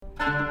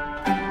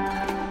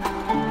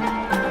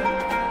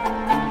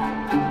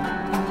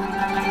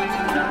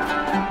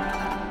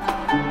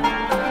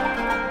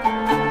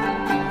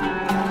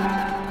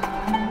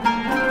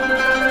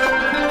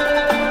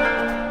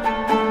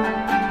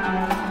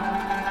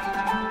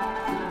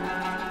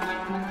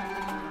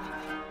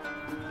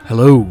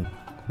Hello,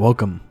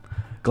 welcome.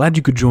 Glad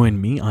you could join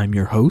me. I'm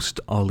your host,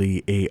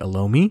 Ali A.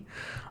 Alomi.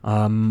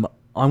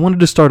 I wanted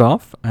to start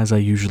off, as I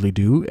usually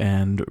do,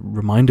 and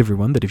remind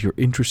everyone that if you're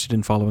interested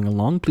in following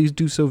along, please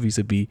do so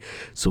vis-a-vis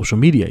social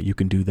media. You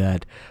can do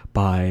that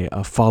by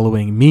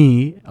following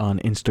me on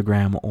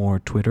Instagram or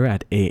Twitter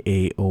at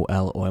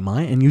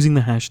AAOLOMI and using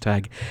the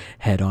hashtag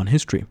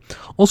HeadOnHistory.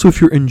 Also,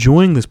 if you're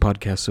enjoying this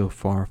podcast so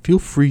far, feel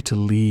free to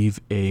leave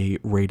a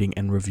rating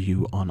and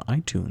review on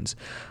iTunes.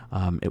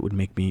 It would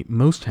make me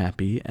most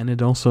happy, and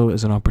it also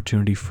is an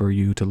opportunity for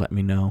you to let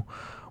me know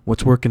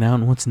what's working out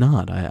and what's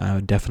not. I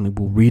definitely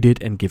will read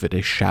it and give it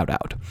a shout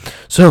out.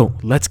 So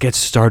let's get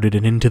started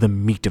and into the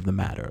meat of the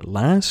matter.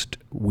 Last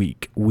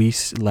week, we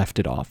left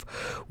it off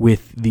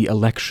with the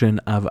election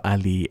of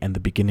Ali and the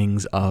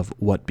beginnings of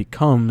what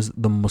becomes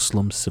the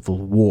Muslim civil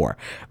war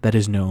that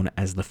is known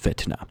as the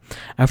Fitna.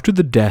 After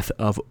the death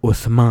of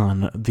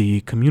Uthman,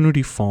 the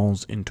community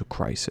falls into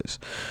crisis.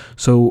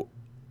 So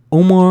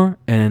Omar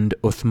and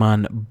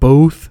Uthman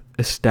both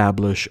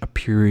establish a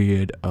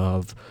period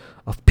of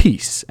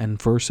peace,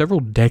 and for several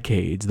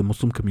decades the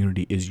Muslim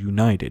community is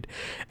united,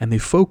 and they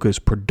focus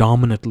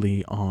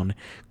predominantly on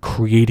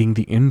creating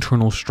the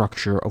internal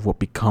structure of what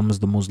becomes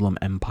the Muslim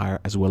empire,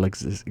 as well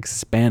as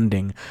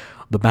expanding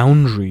the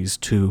boundaries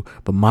to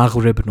the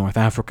Maghreb, North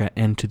Africa,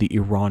 and to the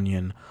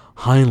Iranian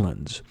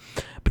highlands.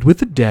 But with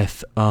the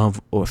death of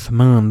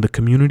Uthman, the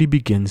community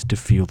begins to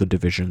feel the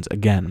divisions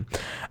again.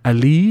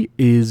 Ali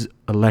is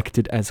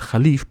elected as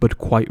Khalif, but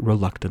quite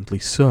reluctantly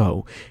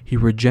so. He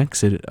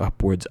rejects it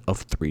upwards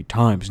of 3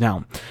 times.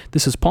 Now,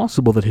 this is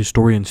possible that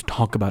historians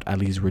talk about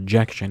Ali's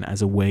rejection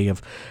as a way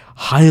of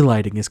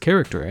highlighting his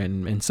character,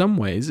 and in some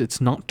ways it's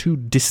not too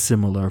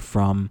dissimilar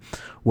from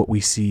what we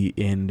see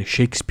in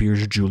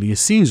Shakespeare's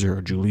Julius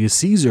Caesar. Julius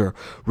Caesar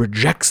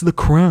rejects the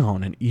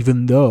crown, and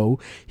even though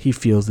he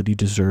feels that he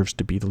deserves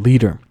to be the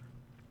leader.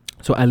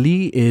 So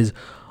Ali is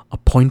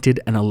appointed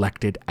and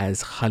elected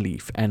as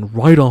Khalif, and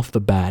right off the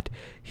bat,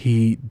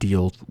 he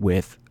deals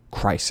with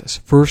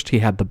crisis. First, he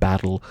had the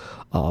Battle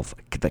of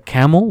the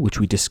Camel, which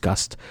we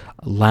discussed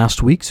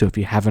last week, so if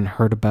you haven't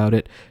heard about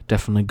it,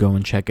 definitely go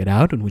and check it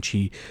out, in which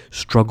he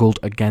struggled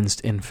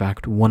against, in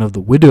fact, one of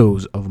the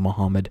widows of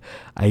Muhammad,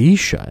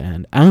 Aisha,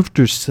 and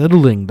after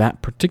settling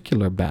that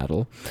particular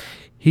battle,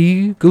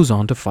 he goes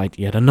on to fight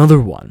yet another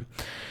one.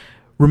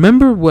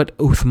 Remember what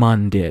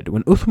Uthman did.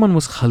 When Uthman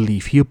was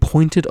Khalif, he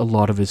appointed a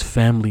lot of his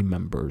family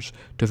members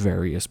to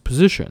various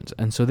positions,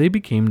 and so they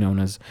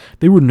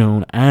were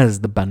known as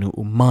the Banu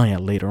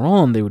Umayyah. Later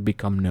on, they would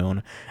become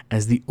known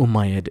as the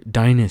Umayyad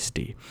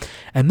dynasty.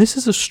 And this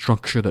is a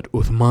structure that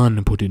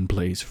Uthman put in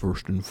place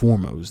first and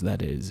foremost,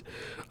 that is,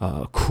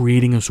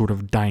 creating a sort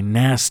of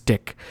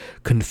dynastic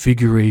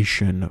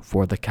configuration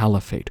for the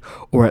caliphate,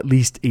 or at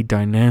least a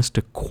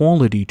dynastic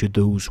quality to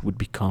those who would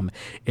become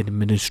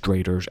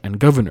administrators and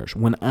governors.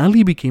 When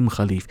Ali became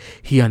Khalif,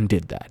 he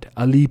undid that.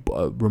 Ali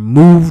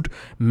removed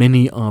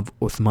many of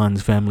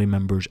Uthman's family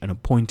members and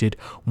appointed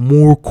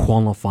more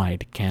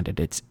qualified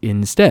candidates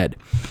instead.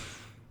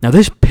 Now,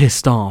 this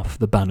pissed off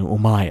the Banu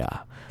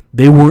Umayyah.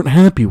 They weren't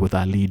happy with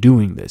Ali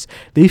doing this.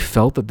 They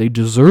felt that they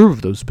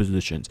deserved those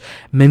positions.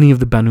 Many of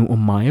the Banu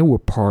Umayyah were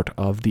part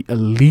of the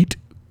elite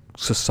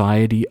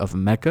society of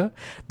Mecca.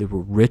 They were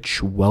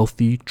rich,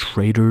 wealthy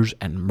traders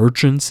and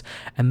merchants,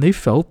 and they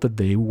felt that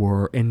they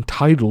were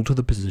entitled to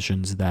the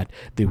positions that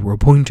they were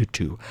appointed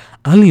to.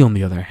 Ali, on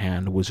the other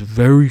hand, was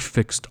very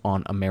fixed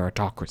on a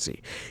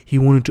meritocracy. He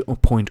wanted to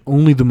appoint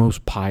only the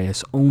most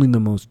pious, only the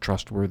most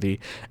trustworthy,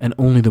 and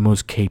only the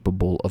most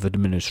capable of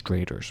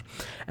administrators.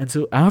 And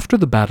so after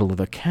the Battle of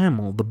the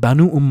Camel, the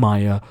Banu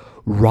Umayyah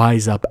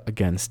rise up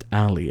against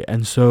Ali.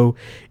 And so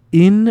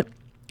in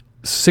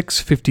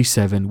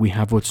 657, we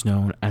have what's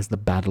known as the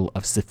Battle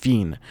of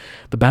Siffin.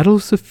 The Battle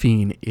of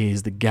Siffin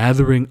is the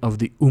gathering of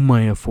the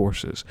Umayyah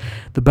forces.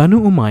 The Banu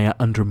Umayyah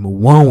under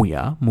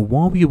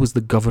Muawiyah was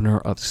the governor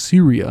of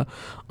Syria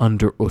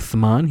under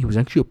Uthman. He was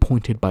actually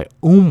appointed by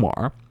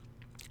Omar,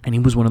 and he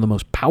was one of the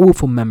most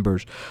powerful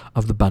members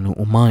of the Banu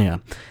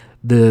Umayyah.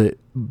 The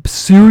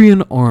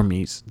Syrian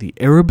armies, the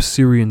Arab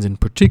Syrians in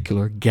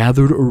particular,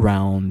 gathered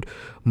around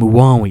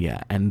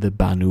Muawiyah and the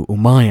Banu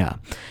Umayyah.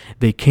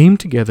 They came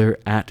together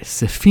at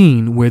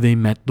Siffin, where they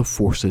met the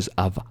forces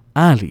of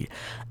Ali.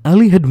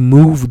 Ali had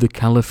moved the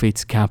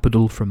caliphate's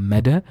capital from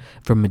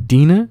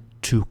Medina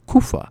to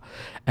Kufa,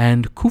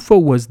 and Kufa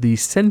was the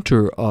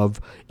center of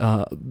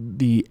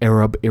the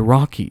Arab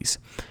Iraqis.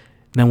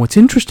 Now, what's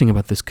interesting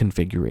about this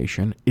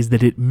configuration is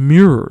that it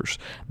mirrors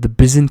the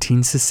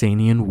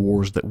Byzantine-Sasanian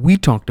wars that we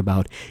talked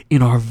about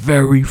in our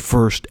very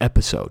first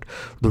episode,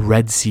 the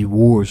Red Sea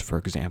Wars, for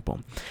example.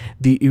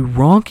 The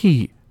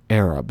Iraqi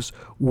Arabs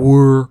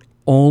were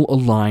all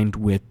aligned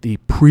with the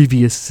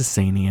previous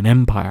Sasanian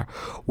Empire,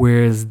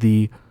 whereas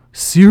the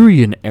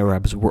Syrian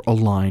Arabs were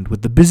aligned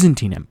with the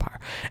Byzantine Empire.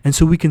 And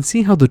so we can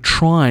see how the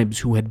tribes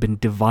who had been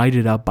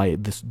divided up by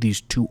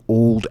these two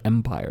old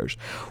empires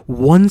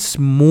once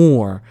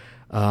more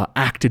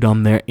acted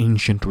on their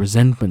ancient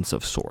resentments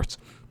of sorts.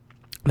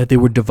 that they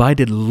were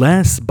divided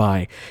less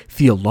by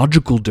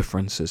theological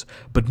differences,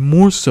 but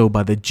more so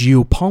by the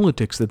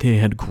geopolitics that they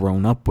had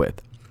grown up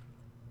with.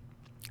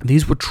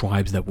 These were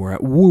tribes that were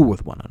at war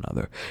with one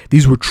another.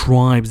 These were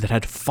tribes that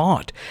had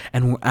fought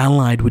and were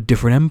allied with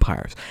different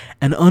empires.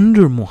 And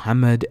under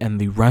Muhammad and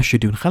the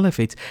Rashidun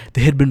Caliphates,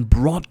 they had been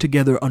brought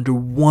together under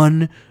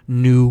one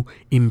new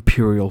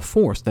imperial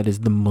force, that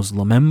is the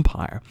Muslim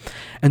Empire.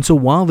 And so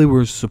while they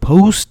were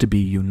supposed to be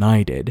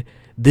united,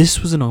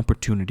 this was an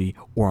opportunity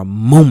or a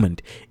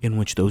moment in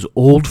which those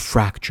old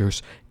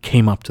fractures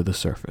came up to the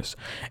surface.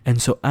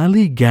 And so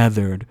Ali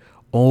gathered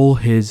all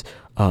his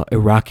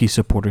Iraqi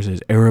supporters,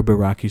 his Arab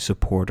Iraqi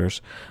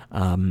supporters,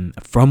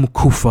 from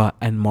Kufa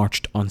and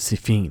marched on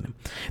Siffin.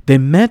 They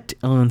met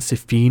on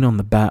Siffin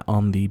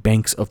on the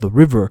banks of the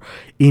river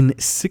in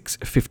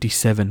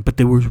 657, but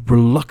they were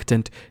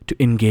reluctant to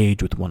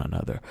engage with one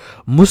another.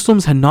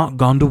 Muslims had not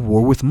gone to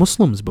war with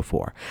Muslims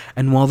before,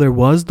 and while there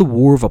was the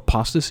war of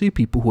apostasy,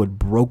 people who had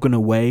broken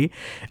away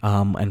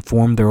and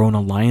formed their own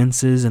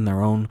alliances and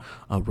their own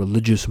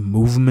religious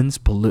movements,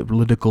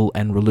 political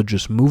and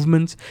religious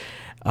movements,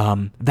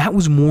 that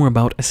was more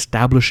about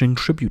establishing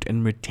tribute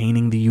and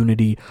retaining the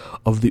unity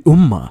of the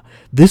Ummah.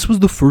 This was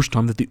the first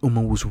time that the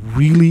Ummah was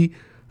really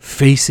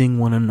facing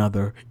one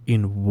another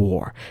in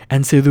war.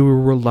 And so they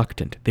were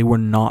reluctant. They were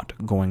not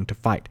going to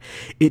fight.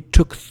 It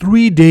took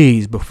 3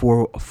 days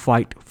before a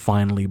fight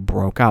finally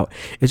broke out.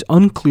 It's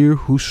unclear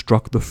who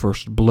struck the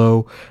first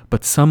blow,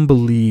 but some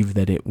believe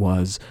that it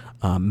was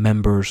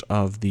members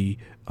of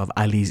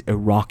Ali's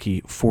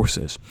Iraqi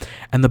forces.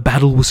 And the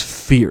battle was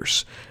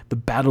fierce. The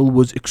battle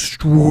was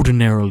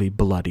extraordinarily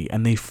bloody,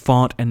 and they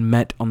fought and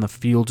met on the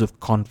fields of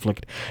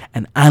conflict,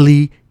 and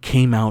Ali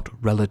came out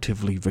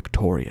relatively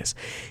victorious.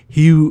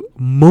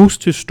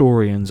 Most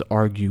historians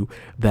argue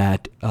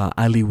that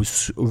Ali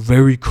was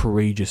very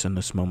courageous in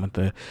this moment.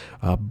 The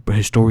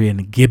historian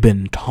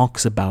Gibbon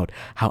talks about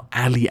how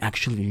Ali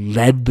actually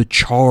led the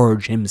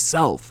charge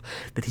himself,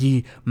 that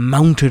he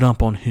mounted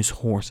up on his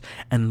horse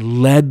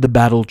and led the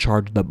battle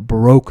charge that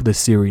broke the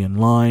Syrian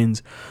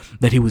lines,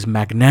 that he was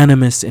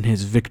magnanimous in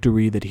his victory,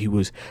 that he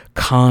was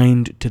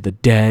kind to the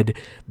dead,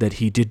 that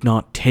he did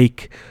not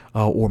take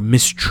or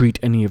mistreat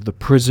any of the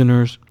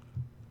prisoners,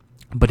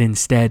 but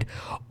instead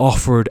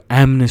offered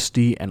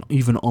amnesty and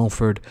even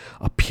offered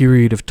a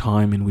period of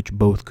time in which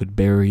both could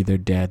bury their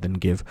dead and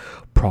give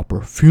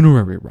proper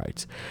funerary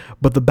rites.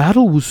 But the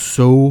battle was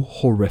so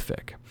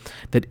horrific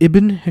that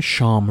Ibn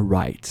Hisham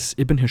writes.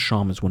 Ibn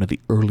Hisham is one of the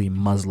early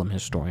Muslim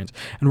historians,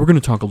 and we're going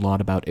to talk a lot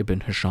about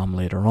Ibn Hisham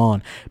later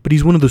on, but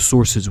he's one of the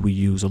sources we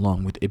use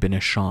along with Ibn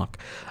Ishaq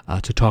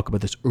to talk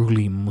about this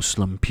early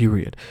Muslim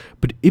period.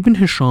 But Ibn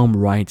Hisham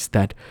writes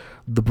that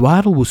the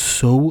battle was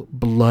so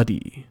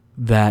bloody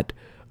that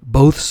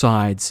both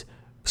sides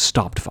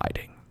stopped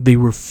fighting. They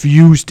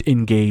refused to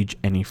engage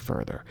any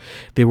further.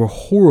 They were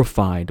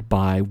horrified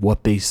by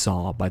what they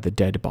saw, by the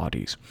dead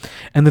bodies.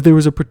 And that there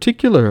was a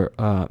particular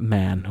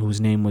man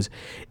whose name was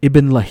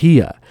Ibn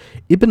Lahiya.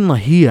 Ibn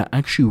Lahiya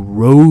actually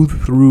rode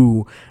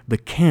through the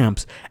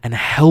camps and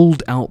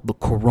held out the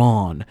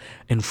Quran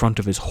in front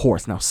of his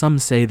horse. Now, some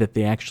say that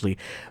they actually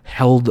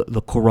held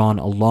the Quran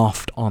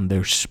aloft on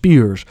their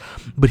spears,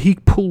 but he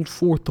pulled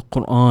forth the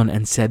Quran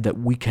and said that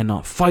we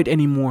cannot fight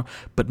anymore,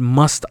 but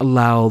must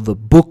allow the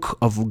book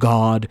of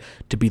God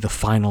to be the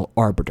final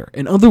arbiter.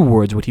 In other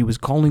words, what he was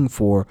calling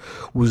for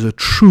was a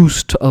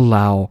truce to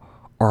allow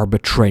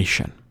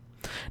arbitration.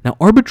 Now,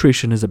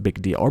 arbitration is a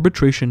big deal.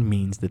 Arbitration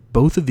means that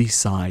both of these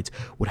sides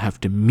would have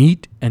to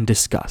meet and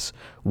discuss.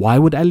 Why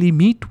would Ali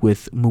meet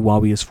with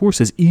Muawiyah's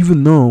forces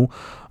even though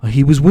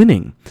he was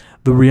winning?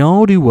 The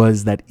reality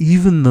was that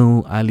even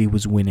though Ali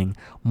was winning,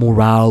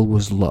 morale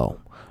was low.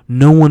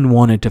 No one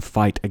wanted to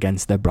fight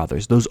against their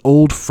brothers. Those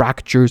old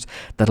fractures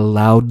that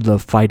allowed the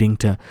fighting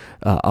to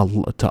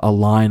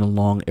align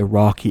along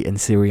Iraqi and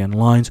Syrian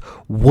lines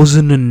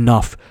wasn't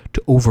enough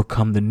to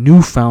overcome the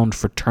newfound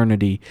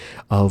fraternity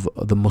of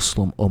the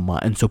Muslim Ummah.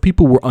 And so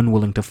people were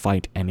unwilling to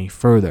fight any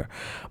further.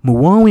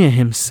 Muawiyah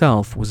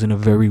himself was in a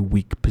very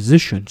weak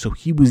position, so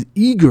he was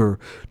eager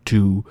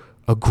to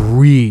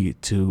agree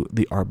to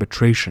the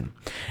arbitration.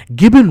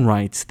 Gibbon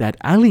writes that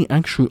Ali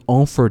actually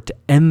offered to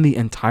end the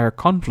entire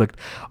conflict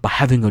by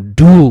having a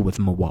duel with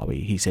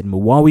Muawiyah. He said,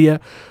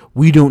 Muawiyah,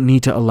 we don't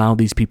need to allow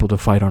these people to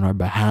fight on our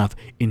behalf.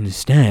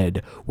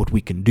 Instead, what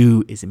we can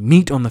do is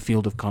meet on the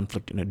field of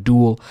conflict in a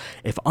duel.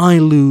 If I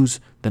lose,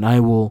 then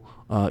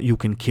you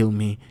can kill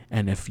me,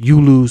 and if you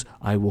lose,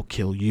 I will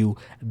kill you.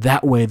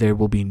 That way there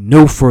will be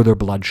no further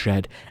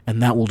bloodshed,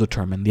 and that will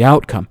determine the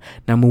outcome.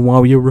 Now,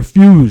 Muawiyah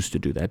refused to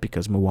do that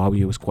because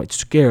Muawiyah was quite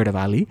scared of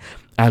Ali.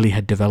 Ali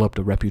had developed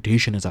a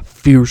reputation as a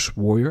fierce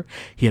warrior.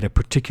 He had a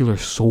particular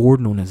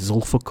sword known as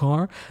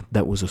Zulfiqar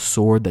that was a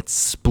sword that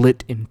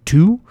split in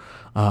two.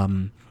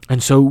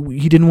 And so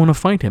he didn't want to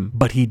fight him,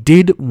 but he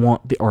did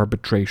want the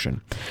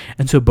arbitration.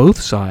 And so both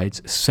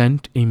sides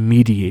sent a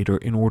mediator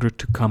in order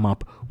to come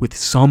up with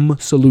some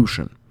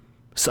solution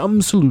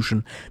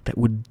that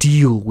would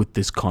deal with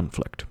this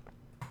conflict.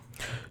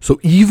 So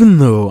even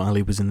though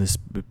Ali was in this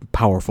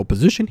powerful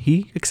position,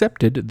 he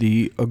accepted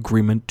the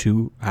agreement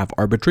to have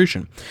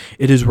arbitration.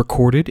 It is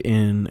recorded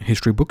in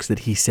history books that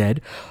he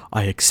said,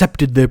 "I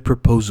accepted their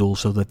proposal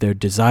so that their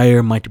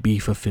desire might be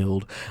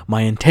fulfilled.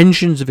 My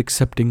intentions of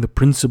accepting the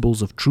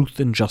principles of truth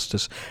and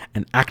justice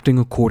and acting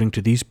according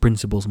to these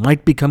principles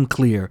might become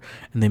clear,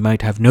 and they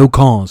might have no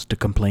cause to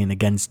complain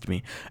against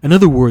me." In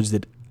other words,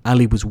 that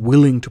Ali was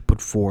willing to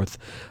put forth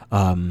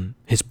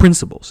his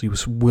principles. He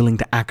was willing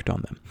to act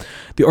on them.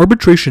 The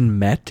arbitration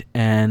met,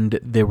 and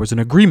there was an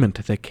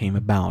agreement that came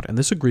about. And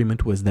this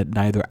agreement was that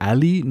neither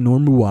Ali nor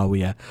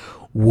Muawiyah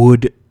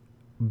would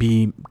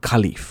be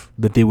caliph,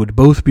 that they would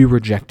both be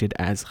rejected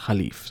as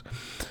caliphs.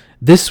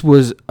 This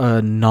was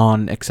a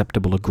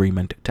non-acceptable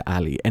agreement to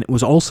Ali, and it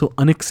was also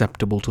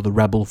unacceptable to the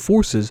rebel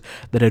forces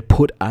that had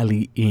put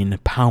Ali in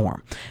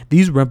power.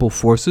 These rebel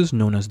forces,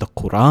 known as the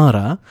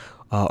Qurara,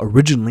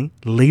 originally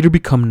later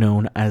become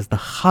known as the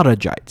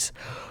Kharajites.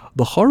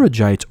 The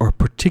Kharajites are a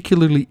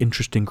particularly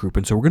interesting group,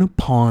 and so we're going to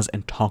pause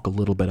and talk a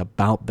little bit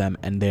about them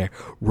and their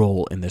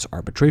role in this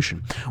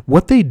arbitration.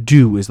 What they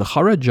do is the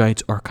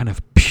Kharajites are kind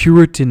of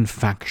Puritan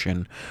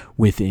faction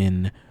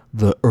within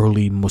the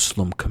early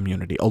Muslim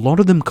community. A lot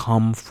of them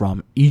come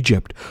from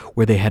Egypt,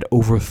 where they had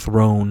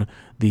overthrown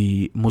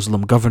the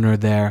Muslim governor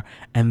there,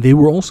 and they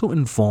were also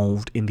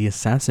involved in the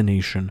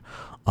assassination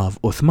of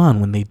Uthman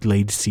when they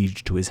laid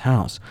siege to his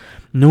house.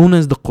 Known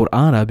as the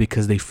Qur'ana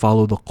because they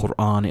follow the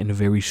Qur'an in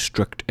very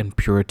strict and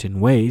Puritan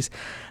ways,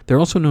 they're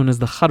also known as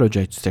the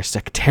Kharajites. They're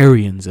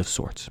sectarians of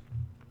sorts.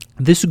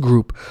 This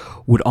group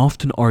would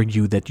often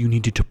argue that you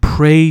needed to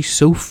pray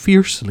so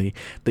fiercely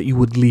that you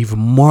would leave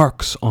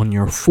marks on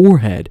your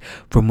forehead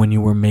from when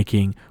you were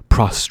making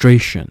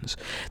prostrations,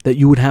 that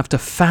you would have to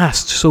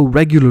fast so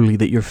regularly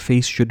that your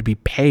face should be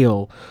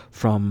pale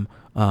from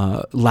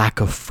lack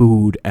of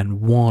food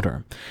and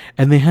water.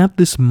 And they had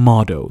this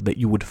motto that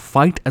you would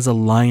fight as a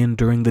lion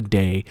during the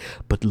day,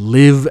 but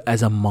live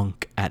as a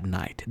monk at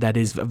night. That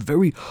is a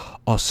very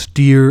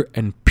austere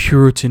and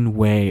Puritan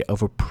way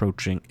of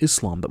approaching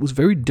Islam that was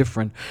very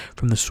different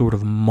from the sort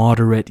of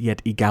moderate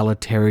yet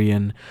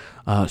egalitarian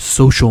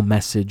social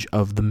message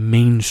of the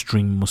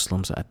mainstream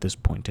Muslims at this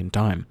point in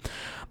time.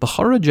 The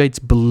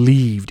Kharajites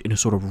believed in a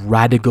sort of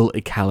radical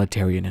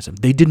egalitarianism.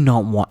 They did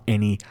not want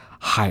any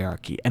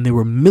hierarchy, and they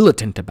were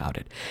militant about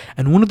it.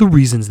 And one of the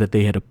reasons that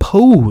they had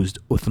opposed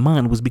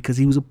Uthman was because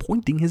he was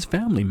appointing his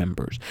family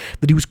members,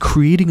 that he was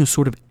creating a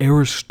sort of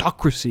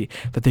aristocracy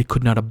that they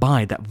could not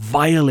abide, that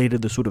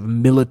violated the sort of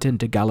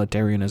militant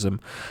egalitarianism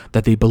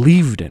that they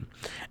believed in.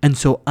 And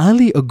so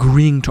Ali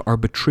agreeing to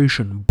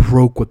arbitration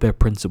broke with their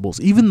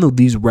principles, even though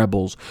these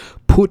rebels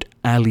put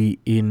Ali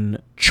in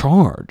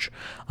charge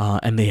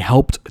and they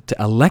helped to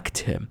elect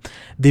him.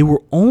 They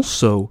were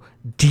also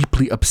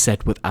deeply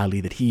upset with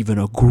Ali that he even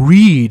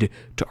agreed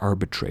to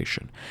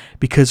arbitration,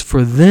 because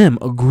for them,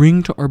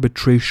 agreeing to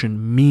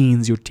arbitration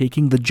means you're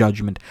taking the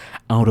judgment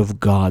out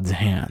of God's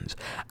hands.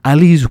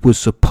 Ali was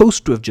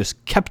supposed to have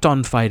just kept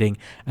on fighting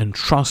and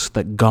trust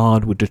that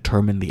God would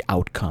determine the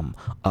outcome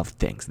of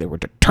things. They were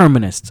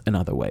determinists, in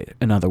other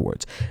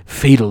words,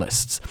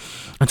 fatalists.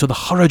 And so the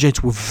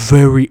Kharajites were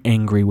very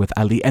angry with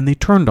Ali, and they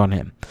turned on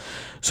him.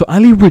 So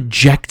Ali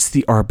rejects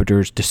the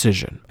arbiter's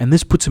decision, and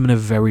this puts him in a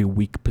very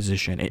weak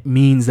position. It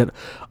means that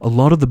a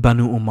lot of the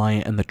Banu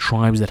Umayyah and the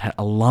tribes that had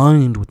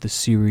aligned with the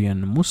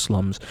Syrian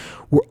Muslims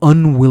were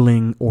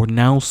unwilling or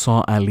now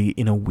saw Ali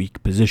in a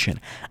weak position.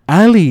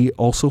 Ali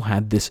also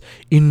had this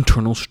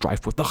internal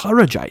strife with the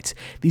Kharajites.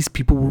 These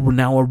people were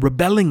now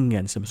rebelling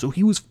against him, so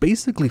he was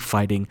basically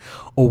fighting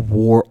a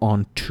war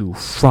on two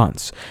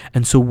fronts.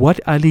 And so what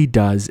Ali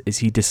does is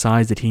he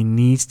decides that he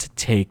needs to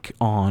take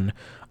on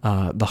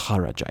the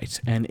Kharajites,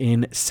 and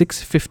in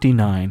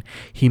 659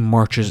 he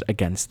marches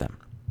against them.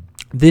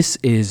 This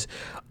is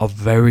a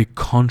very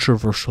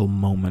controversial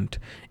moment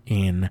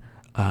in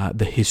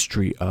the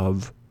history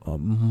of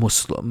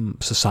Muslim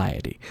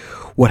society.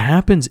 What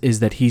happens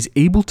is that he's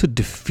able to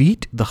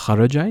defeat the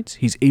Kharajites.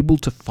 He's able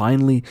to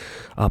finally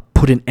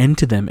put an end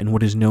to them in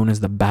what is known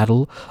as the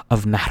Battle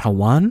of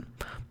Nahrawan.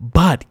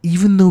 But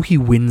even though he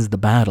wins the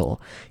battle,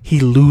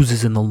 he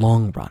loses in the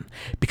long run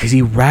because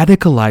he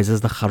radicalizes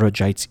the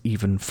Kharajites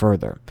even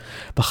further.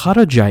 The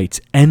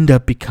Kharajites end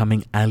up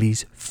becoming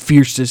Ali's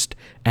fiercest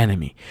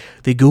enemy.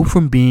 They go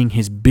from being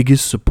his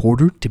biggest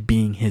supporter to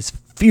being his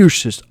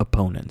fiercest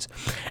opponents.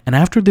 And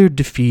after they're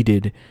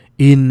defeated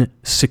in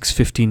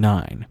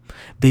 659,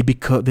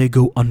 they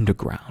go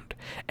underground.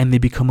 And they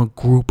become a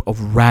group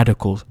of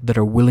radicals that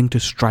are willing to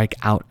strike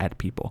out at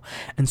people.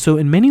 And so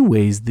in many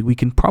ways, we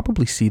can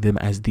probably see them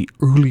as the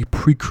early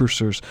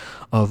precursors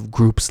of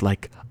groups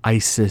like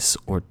ISIS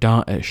or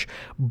Daesh,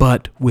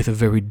 but with a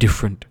very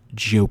different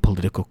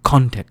geopolitical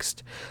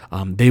context.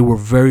 They were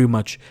very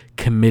much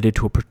committed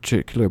to a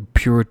particular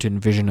Puritan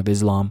vision of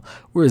Islam,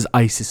 whereas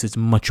ISIS is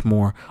much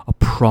more a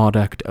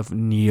product of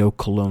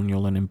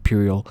neo-colonial and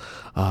imperial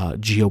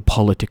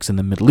geopolitics in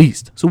the Middle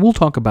East. So we'll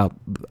talk about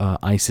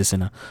ISIS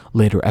in a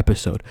later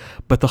episode.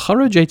 But the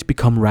Kharajites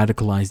become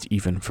radicalized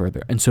even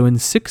further. And so in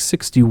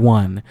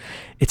 661,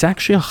 it's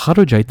actually a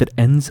Kharijite that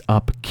ends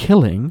up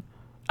killing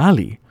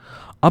Ali.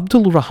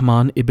 Abdul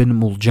Rahman ibn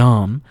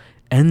Muljam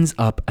ends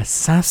up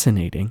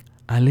assassinating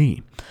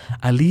Ali.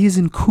 Ali is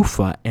in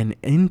Kufa and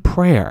in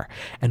prayer,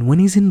 and when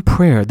he's in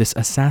prayer, this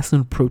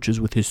assassin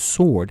approaches with his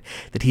sword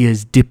that he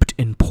has dipped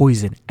in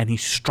poison, and he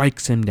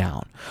strikes him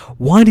down.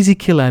 Why does he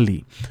kill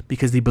Ali?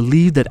 Because they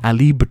believe that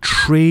Ali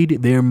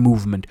betrayed their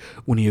movement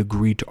when he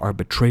agreed to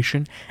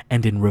arbitration,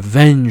 and in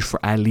revenge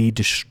for Ali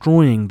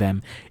destroying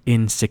them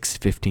in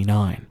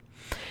 659.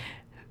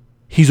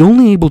 He's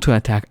only able to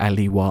attack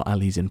Ali while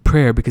Ali's in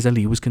prayer because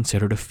Ali was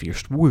considered a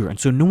fierce warrior, and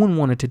so no one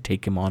wanted to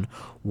take him on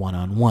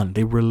one-on-one.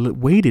 They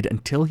waited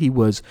until he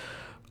was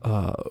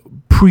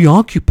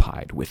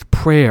preoccupied with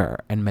prayer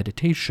and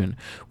meditation.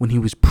 When he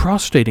was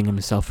prostrating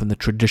himself in the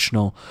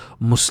traditional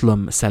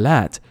Muslim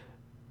salat,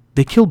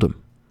 they killed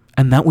him.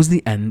 And that was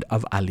the end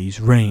of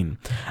Ali's reign.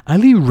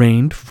 Ali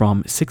reigned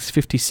from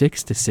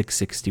 656 to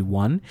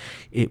 661.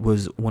 It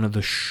was one of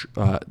the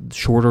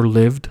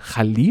shorter-lived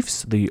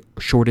caliphs, the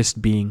shortest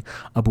being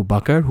Abu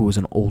Bakr, who was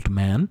an old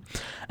man.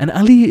 And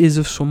Ali is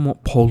a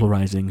somewhat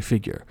polarizing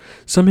figure.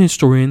 Some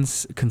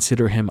historians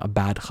consider him a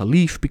bad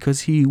caliph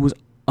because he was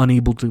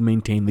unable to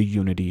maintain the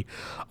unity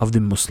of the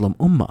Muslim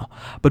Ummah.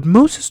 But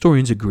most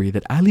historians agree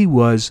that Ali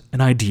was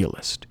an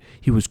idealist.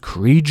 He was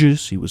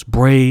courageous, he was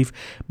brave,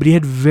 but he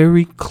had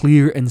very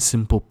clear and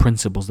simple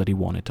principles that he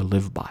wanted to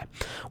live by.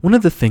 One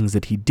of the things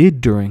that he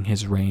did during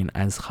his reign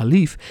as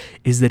Khalif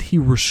is that he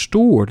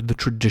restored the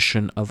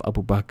tradition of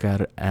Abu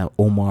Bakr,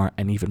 Omar,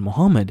 and even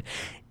Muhammad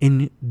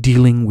in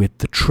dealing with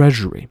the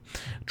treasury.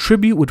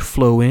 Tribute would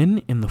flow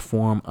in the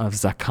form of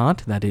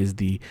zakat, that is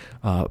the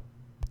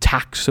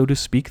tax, so to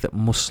speak, that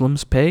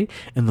Muslims pay,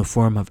 in the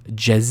form of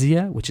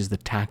jizya, which is the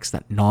tax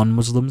that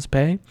non-Muslims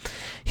pay.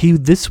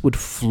 This would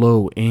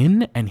flow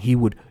in, and he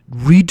would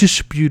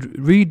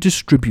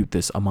redistribute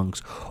this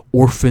amongst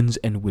orphans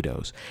and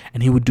widows.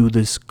 And he would do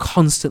this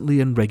constantly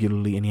and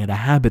regularly, and he had a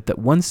habit that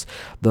once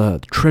the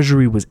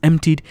treasury was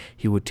emptied,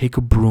 he would take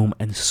a broom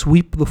and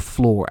sweep the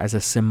floor as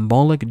a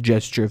symbolic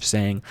gesture of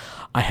saying,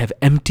 I have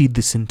emptied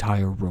this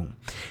entire room.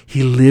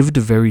 He lived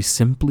very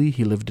simply.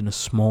 He lived in a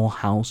small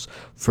house,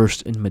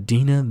 first in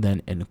Medina,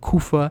 then in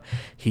Kufa.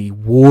 He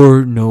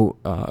wore no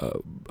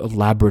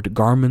elaborate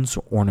garments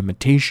or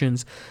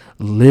ornamentations,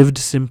 lived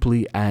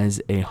simply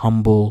as a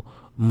humble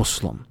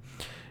Muslim.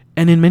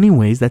 And in many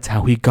ways, that's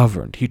how he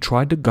governed. He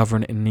tried to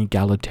govern in an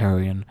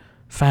egalitarian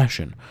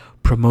fashion,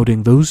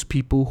 promoting those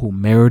people who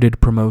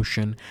merited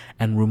promotion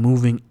and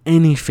removing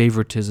any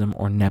favoritism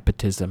or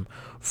nepotism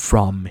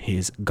from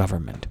his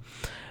government.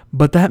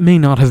 But that may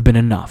not have been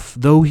enough.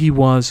 Though he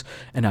was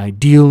an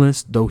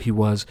idealist, though he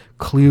was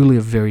clearly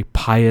a very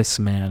pious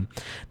man,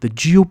 the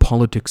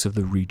geopolitics of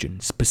the region,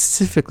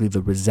 specifically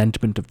the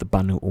resentment of the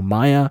Banu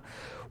Umayyah,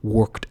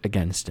 worked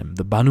against him.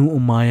 The Banu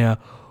Umayyah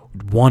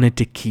wanted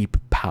to keep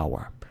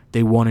power.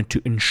 They wanted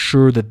to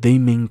ensure that they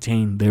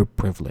maintained their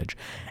privilege,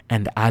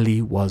 and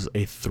Ali was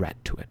a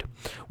threat to it.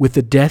 With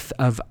the death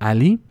of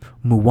Ali,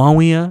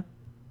 Muawiyah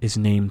is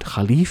named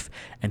Khalif,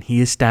 and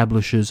he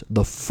establishes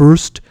the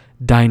first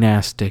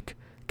dynastic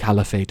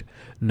caliphate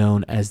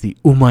known as the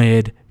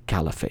Umayyad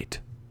Caliphate.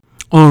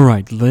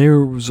 Alright, there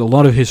was a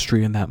lot of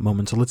history in that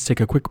moment, so let's take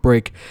a quick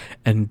break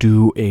and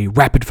do a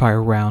rapid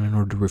fire round in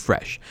order to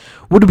refresh.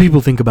 What do people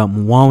think about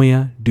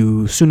Muawiyah?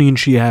 Do Sunni and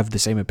Shia have the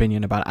same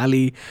opinion about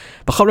Ali?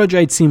 The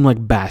Kharajites seem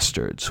like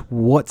bastards.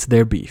 What's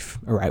their beef?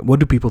 Alright, what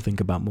do people think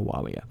about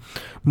Muawiyah?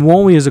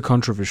 Muawiyah is a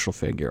controversial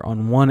figure.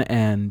 On one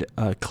end,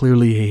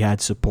 clearly he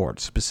had support,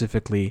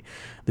 specifically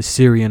the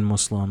Syrian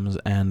Muslims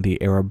and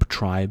the Arab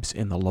tribes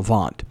in the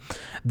Levant.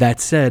 That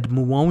said,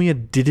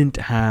 Muawiyah didn't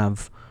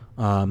have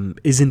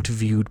isn't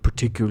viewed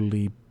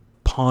particularly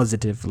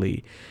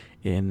positively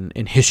in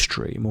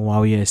history.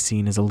 Muawiyah is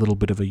seen as a little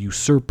bit of a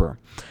usurper.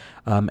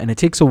 And it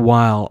takes a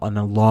while on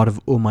a lot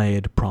of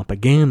Umayyad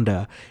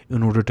propaganda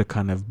in order to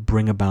kind of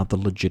bring about the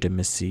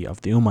legitimacy of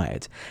the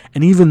Umayyads.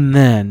 And even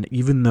then,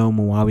 even though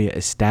Muawiyah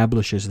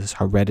establishes this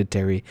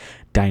hereditary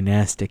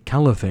dynastic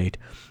caliphate,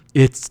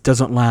 it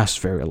doesn't last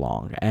very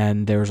long.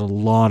 And there's a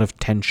lot of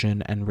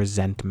tension and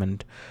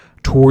resentment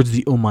towards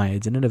the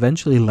Umayyads, and it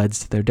eventually leads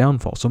to their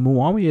downfall. So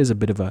Muawiyah is a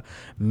bit of a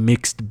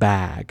mixed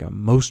bag.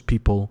 Most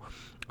people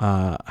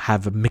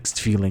have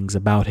mixed feelings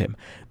about him.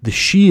 The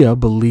Shia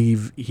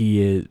believe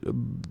he is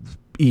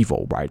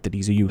evil, right? That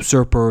he's a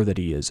usurper, that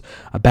he is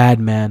a bad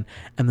man,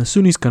 and the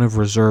Sunnis kind of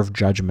reserve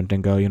judgment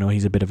and go,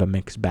 he's a bit of a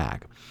mixed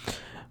bag.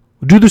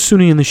 Do the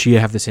Sunni and the Shia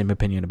have the same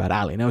opinion about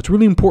Ali? Now, it's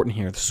really important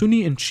here. The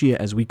Sunni and Shia,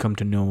 as we come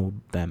to know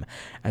them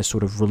as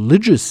sort of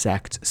religious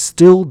sects,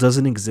 still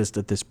doesn't exist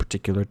at this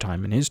particular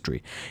time in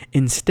history.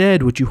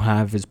 Instead, what you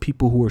have is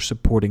people who are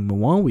supporting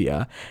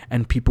Muawiyah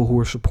and people who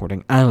are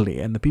supporting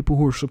Ali. And the people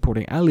who are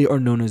supporting Ali are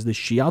known as the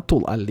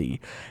Shiatul Ali,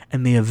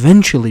 and they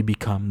eventually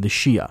become the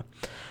Shia.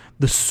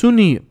 The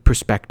Sunni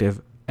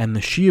perspective and the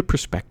Shia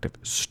perspective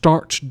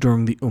starts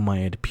during the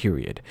Umayyad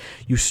period.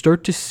 You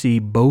start to see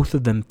both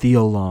of them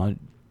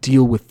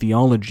deal with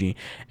theology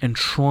and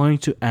try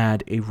to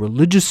add a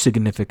religious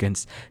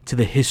significance to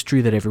the history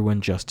that everyone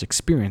just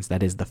experienced,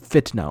 that is the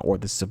fitna or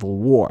the civil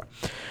war.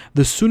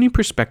 The Sunni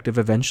perspective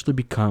eventually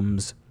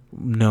becomes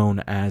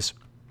known as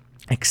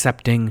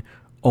accepting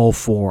all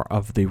four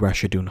of the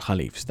Rashidun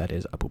Caliphs, that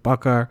is Abu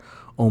Bakr,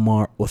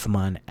 Omar,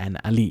 Uthman, and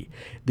Ali.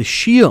 The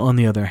Shia, on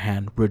the other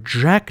hand,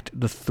 reject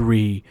the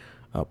three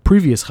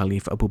previous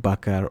Caliph, Abu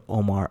Bakr,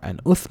 Omar,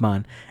 and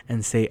Uthman,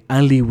 and say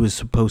Ali was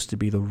supposed to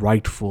be the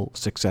rightful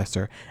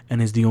successor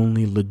and is the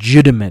only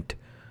legitimate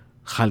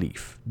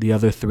Caliph. The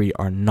other three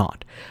are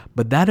not.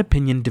 But that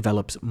opinion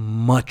develops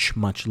much,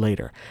 much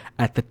later.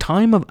 At the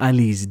time of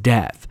Ali's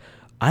death,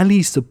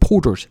 Ali's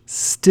supporters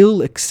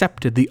still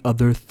accepted the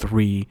other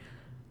three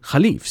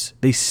Caliphs.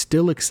 They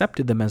still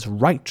accepted them as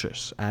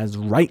righteous, as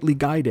rightly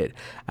guided,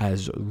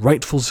 as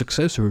rightful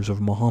successors of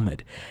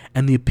Muhammad.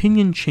 And the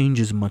opinion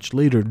changes much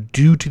later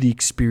due to the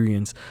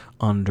experience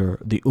under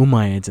the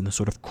Umayyads and the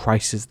sort of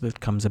crisis that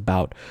comes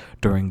about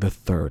during the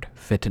third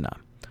fitna.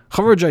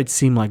 Khawarijites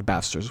seem like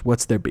bastards.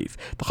 What's their beef?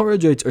 The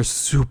Khawarijites are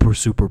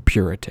super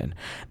Puritan.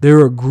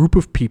 They're a group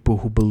of people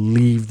who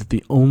believe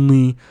that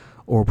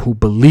who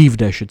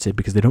believed, I should say,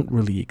 because they don't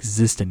really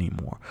exist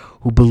anymore,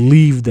 who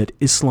believed that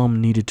Islam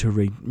needed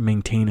to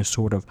maintain a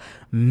sort of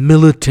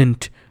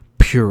militant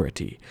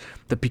purity,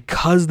 that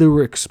because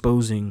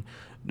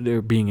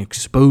they're being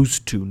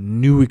exposed to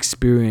new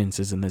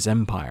experiences in this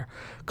empire,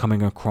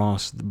 coming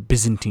across the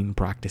Byzantine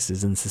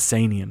practices and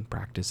Sasanian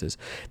practices,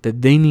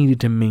 that they needed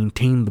to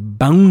maintain the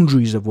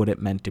boundaries of what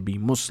it meant to be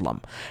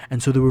Muslim.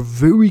 And so they were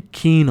very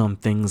keen on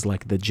things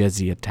like the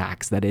jizya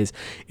tax, that is,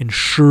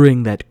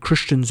 ensuring that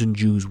Christians and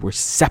Jews were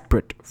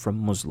separate from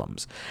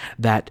Muslims,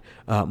 that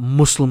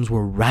Muslims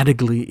were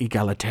radically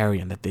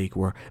egalitarian, that they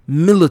were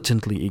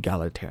militantly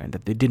egalitarian,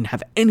 that they didn't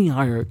have any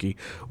hierarchy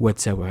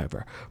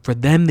whatsoever. For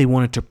them, they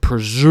wanted to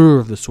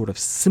preserve the sort of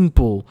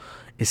simple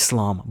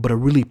Islam, but a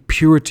really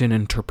Puritan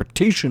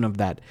interpretation of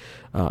that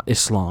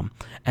Islam,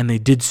 and they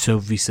did so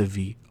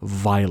vis-a-vis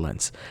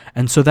violence.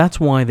 And so that's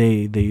why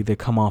they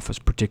come off as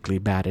particularly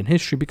bad in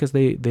history, because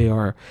they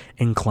are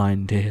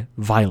inclined to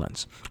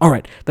violence. All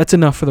right, that's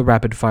enough for the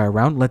rapid fire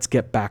round. Let's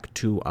get back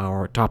to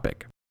our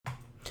topic.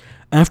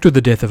 After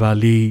the death of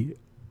Ali,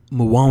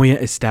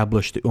 Muawiyah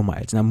established the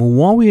Umayyads. Now,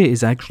 Muawiyah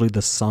is actually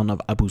the son of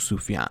Abu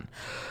Sufyan.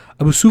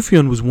 Abu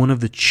Sufyan was one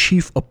of the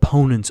chief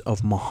opponents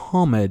of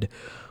Muhammad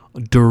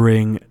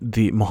during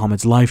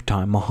Muhammad's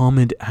lifetime.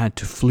 Muhammad had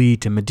to flee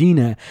to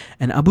Medina,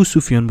 and Abu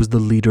Sufyan was the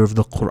leader of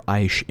the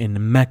Quraysh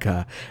in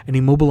Mecca, and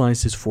he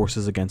mobilized his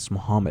forces against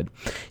Muhammad.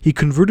 He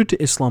converted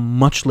to Islam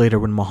much later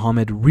when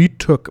Muhammad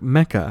retook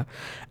Mecca,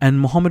 and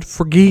Muhammad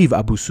forgave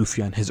Abu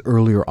Sufyan his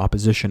earlier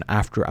opposition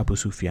after Abu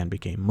Sufyan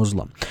became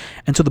Muslim.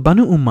 And so the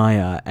Banu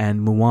Umayyah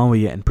and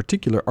Muawiyah in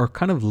particular are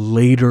kind of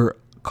later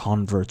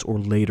converts or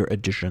later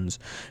additions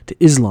to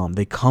Islam.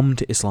 They come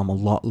to Islam a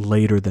lot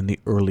later than the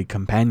early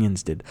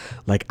companions did,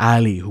 like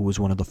Ali, who was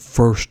one of the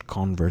first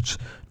converts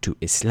to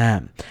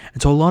Islam.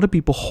 And so a lot of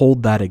people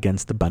hold that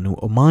against the Banu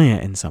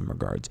Umayyah in some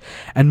regards.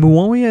 And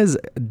Muawiyah's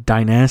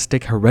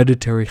dynastic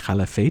hereditary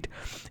caliphate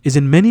is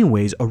in many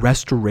ways a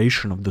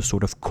restoration of the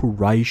sort of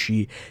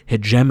Qurayshi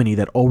hegemony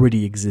that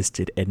already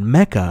existed in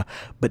Mecca,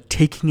 but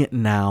taking it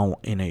now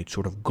in a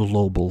sort of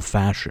global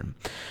fashion.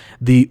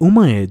 The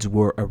Umayyads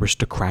were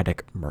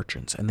aristocratic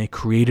merchants, and they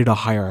created a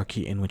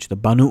hierarchy in which the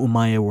Banu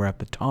Umayyah were at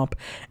the top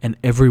and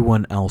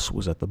everyone else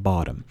was at the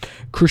bottom.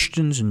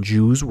 Christians and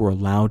Jews were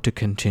allowed to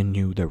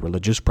continue their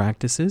religious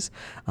practices,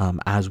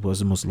 as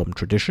was Muslim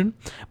tradition,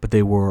 but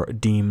they were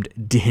deemed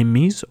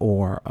dhimmis,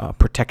 or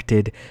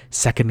protected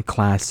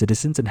second-class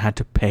citizens, and had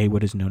to pay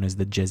what is known as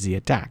the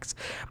jizya tax.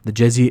 The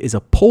jizya is a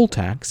poll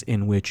tax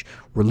in which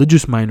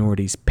religious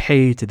minorities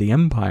pay to the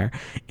empire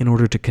in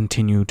order to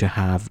continue to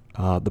have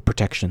the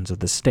protections of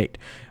the state.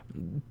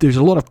 There's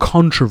a lot of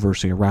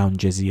controversy around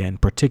jizya in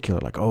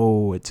particular, like,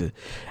 it's an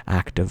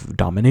act of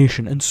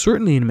domination, and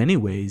certainly in many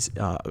ways,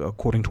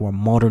 according to our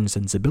modern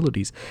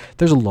sensibilities,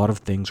 there's a lot of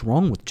things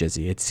wrong with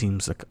jizya. It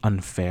seems like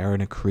unfair,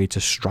 and it creates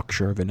a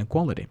structure of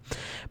inequality.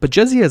 But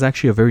jizya is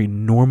actually a very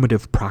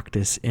normative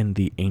practice in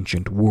the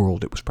ancient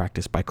world. It was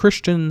practiced by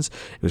Christians,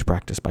 it was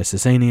practiced by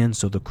Sasanians,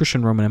 so the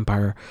Christian Roman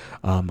Empire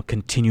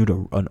continued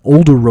an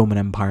older Roman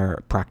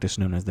Empire practice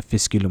known as the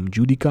Fisculum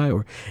Judicae,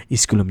 or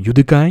Isculum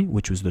Judicae,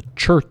 which was the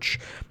church,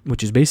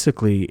 which is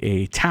basically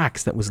a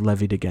tax that was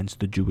levied against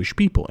the Jewish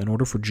people. In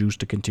order for Jews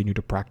to continue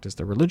to practice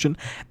their religion,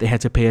 they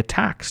had to pay a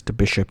tax to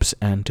bishops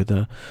and to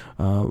the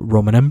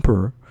Roman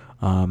emperor,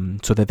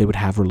 so that they would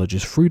have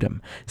religious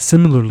freedom.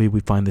 Similarly, we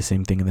find the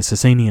same thing in the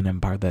Sasanian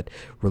Empire, that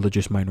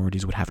religious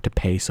minorities would have to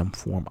pay some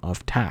form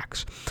of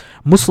tax.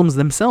 Muslims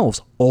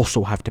themselves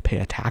also have to pay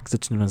a tax.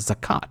 It's known as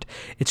zakat.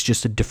 It's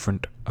just a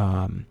different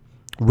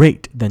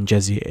rate than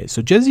jizya is.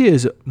 So jizya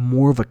is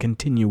more of a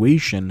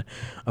continuation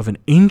of an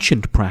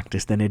ancient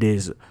practice than it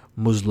is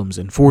Muslims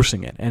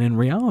enforcing it. And in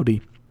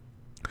reality,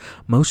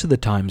 most of the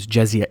times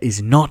jizya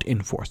is not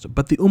enforced,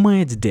 but the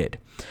Umayyads did.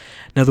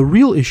 Now, the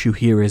real issue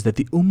here is that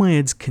the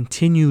Umayyads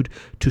continued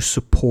to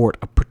support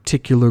a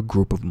particular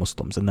group of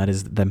Muslims, and that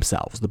is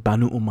themselves, the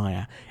Banu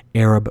Umayyah,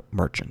 Arab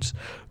merchants.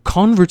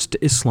 Converts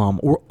to Islam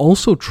were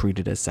also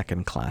treated as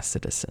second-class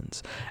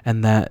citizens,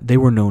 and that they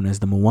were known as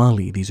the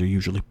Mawali. These are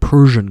usually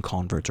Persian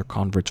converts or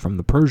converts from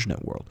the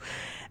Persianate world.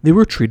 They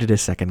were treated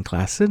as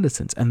second-class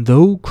citizens, and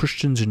though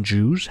Christians and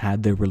Jews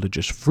had their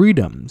religious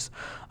freedoms,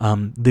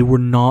 they were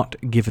not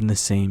given the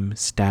same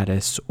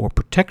status or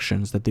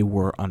protections that they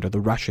were under the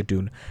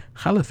Rashidun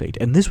Caliphate,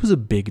 and this was a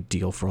big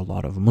deal for a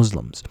lot of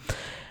Muslims.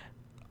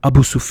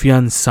 Abu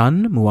Sufyan's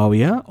son,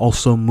 Muawiyah,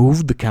 also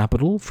moved the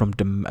capital from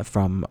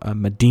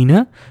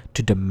Medina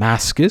to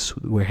Damascus,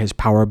 where his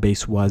power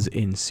base was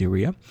in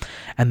Syria.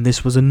 And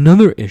this was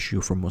another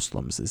issue for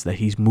Muslims, is that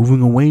he's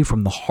moving away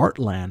from the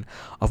heartland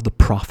of the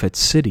Prophet's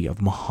city,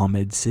 of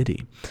Muhammad's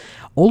city.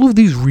 All of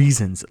these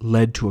reasons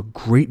led to a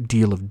great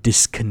deal of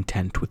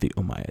discontent with the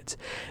Umayyads.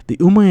 The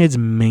Umayyads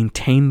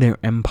maintained their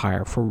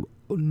empire for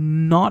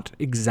not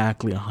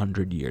exactly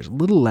 100 years, a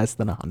little less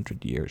than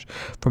 100 years,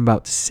 from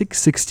about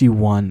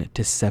 661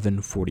 to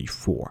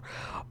 744.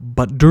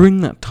 But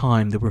during that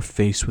time, they were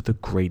faced with a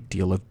great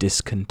deal of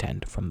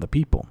discontent from the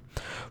people.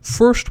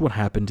 First, what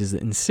happened is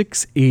that in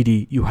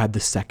 680, you had the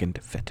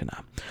second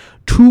fitna.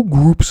 Two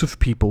groups of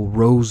people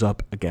rose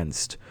up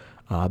against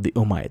the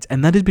Umayyads,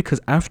 and that is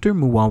because after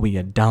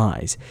Muawiyah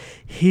dies,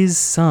 his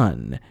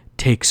son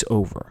takes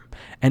over,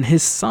 and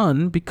his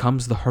son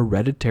becomes the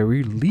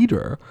hereditary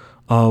leader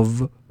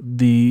of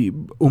the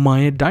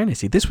Umayyad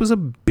dynasty. This was a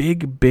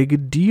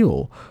big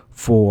deal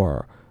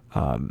for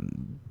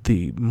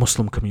the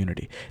Muslim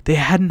community. They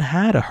hadn't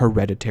had a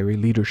hereditary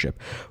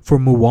leadership. For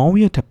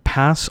Muawiyah to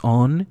pass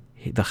on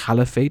the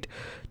caliphate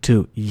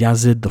to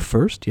Yazid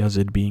I,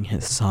 Yazid being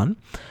his son,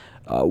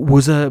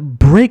 was a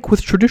break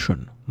with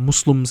tradition.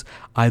 Muslims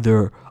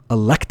either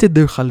elected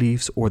their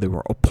caliphs or they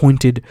were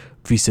appointed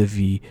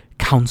vis-a-vis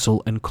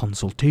council and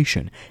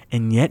consultation.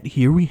 And yet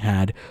here we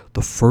had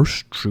the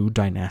first true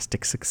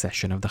dynastic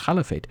succession of the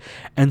caliphate.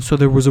 And so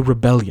there was a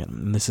rebellion,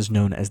 and this is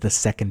known as the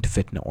Second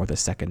Fitna or the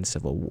Second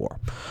Civil War.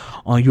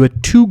 You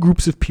had two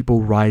groups of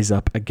people rise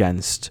up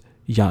against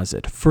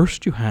Yazid.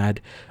 First, you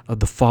had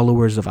the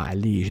followers of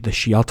Ali, the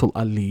Shi'atul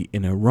Ali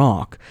in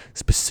Iraq,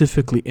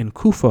 specifically in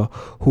Kufa,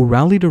 who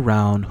rallied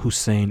around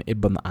Hussein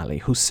ibn Ali.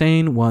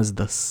 Hussein was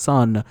the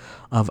son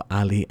of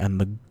Ali and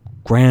the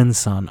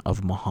grandson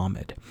of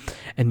Muhammad.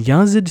 And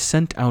Yazid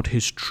sent out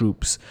his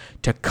troops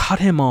to cut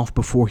him off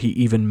before he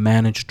even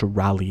managed to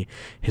rally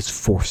his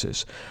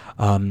forces.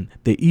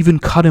 They even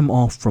cut him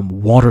off from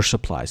water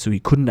supplies, so he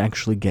couldn't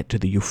actually get to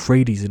the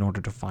Euphrates in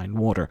order to find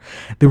water.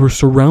 They were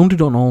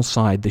surrounded on all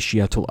sides, the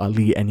Shi'atul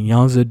Ali, and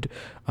Yazid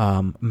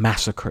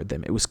massacred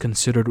them. It's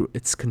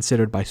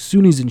considered by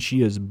Sunnis and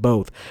Shias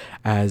both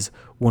as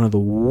one of the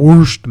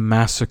worst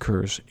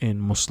massacres in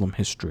Muslim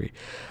history.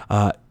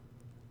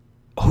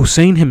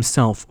 Hussein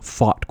himself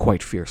fought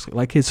quite fiercely.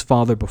 Like his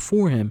father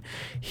before him,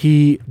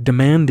 he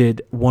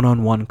demanded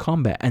one-on-one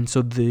combat, and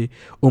so the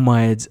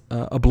Umayyads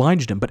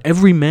obliged him. But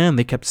every man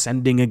they kept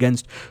sending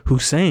against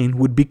Hussein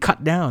would be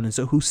cut down, and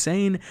so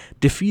Hussein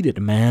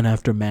defeated man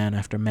after man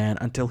after man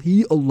until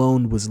he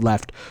alone was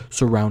left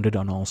surrounded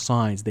on all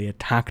sides. They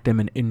attacked him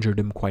and injured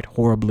him quite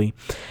horribly.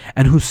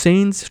 And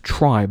Hussein's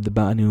tribe, the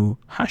Banu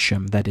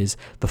Hashim, that is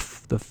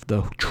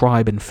the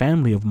tribe and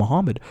family of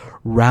Muhammad,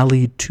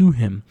 rallied to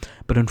him,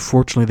 but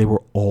unfortunately they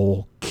were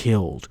all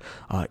killed.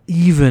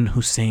 Even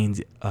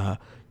Hussein's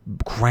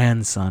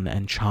grandson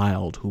and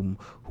child, who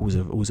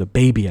was a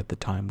baby at the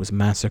time, was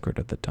massacred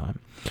at the time,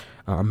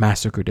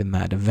 massacred in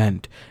that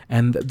event,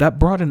 and that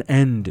brought an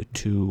end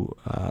to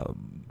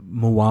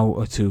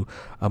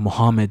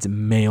Muhammad's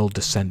male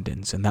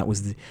descendants, and that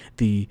was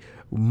the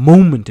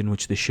moment in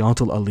which the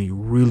Shi'atul Ali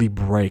really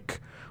break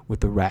with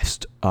the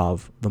rest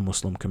of the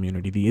Muslim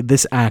community.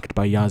 This act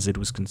by Yazid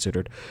was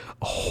considered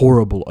a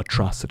horrible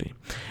atrocity.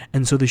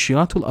 And so the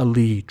Shi'atul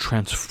Ali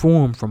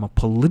transformed from a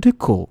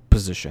political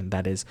position,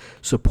 that is,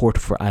 support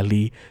for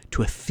Ali,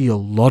 to a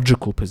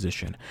theological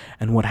position.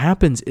 And what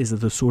happens is that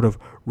the sort of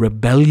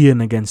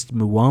rebellion against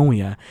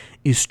Muawiyah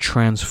is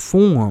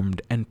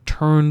transformed and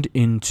turned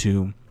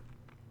into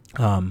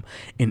an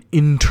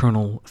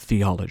internal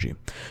theology.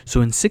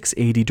 So in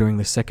 680, during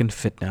the second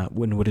fitna,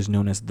 when what is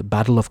known as the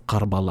Battle of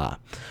Karbala,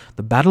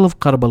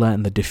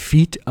 and the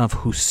defeat of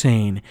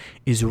Hussein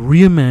is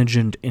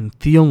reimagined in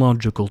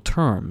theological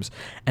terms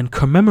and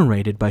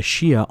commemorated by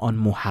Shia on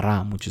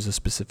Muharram, which is a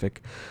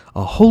specific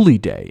holy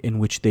day in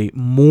which they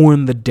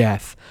mourn the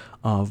death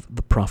of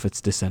the Prophet's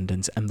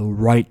descendants and the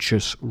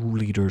righteous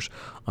leaders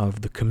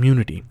of the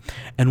community.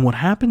 And what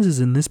happens is,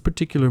 in this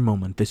particular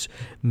moment, this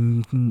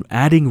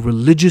adding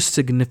religious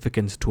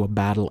significance to a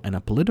battle and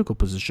a political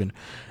position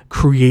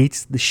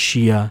creates the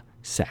Shia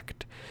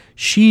sect.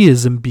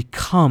 Shiism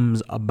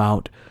becomes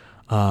about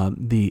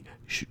the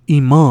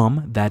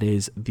imam, that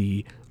is,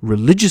 the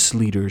religious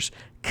leader's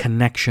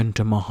connection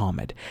to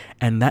Muhammad,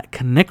 and that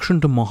connection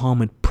to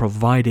Muhammad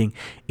providing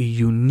a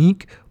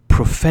unique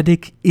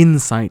prophetic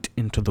insight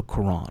into the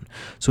Quran.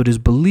 So it is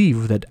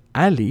believed that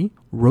Ali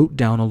wrote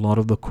down a lot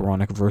of the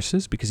Quranic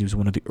verses because he was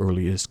one of the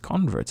earliest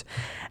converts.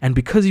 And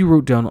because he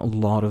wrote down a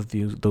lot of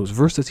those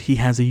verses, he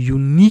has a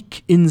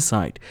unique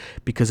insight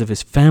because of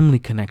his family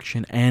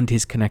connection and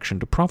his connection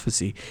to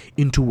prophecy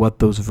into what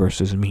those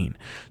verses mean.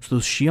 So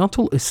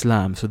Shiatul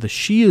Islam, so the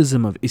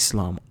Shiism of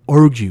Islam,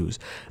 argues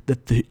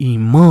that the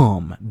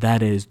Imam,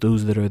 that is,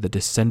 those that are the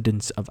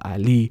descendants of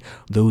Ali,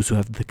 those who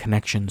have the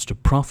connections to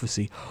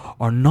prophecy,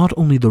 are not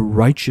only the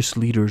righteous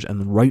leaders and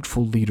the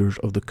rightful leaders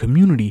of the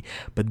community,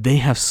 but they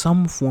have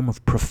some form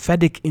of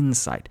prophetic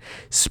insight,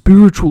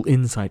 spiritual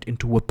insight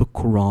into what the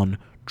Quran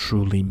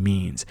truly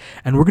means.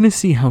 And we're going to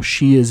see how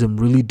Shiism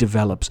really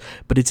develops,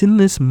 but it's in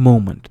this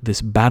moment,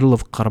 this battle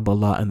of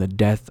Karbala and the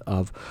death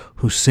of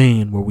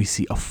Hussein, where we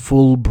see a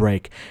full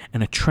break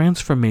and a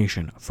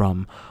transformation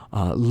from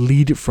a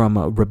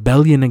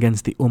rebellion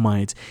against the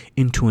Umayyads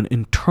into an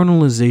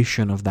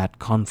internalization of that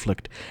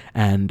conflict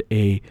and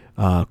a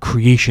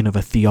creation of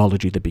a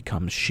theology that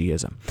becomes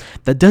Shiism.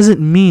 That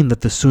doesn't mean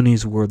that the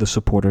Sunnis were the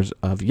supporters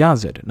of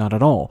Yazid, not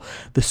at all.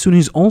 The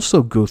Sunnis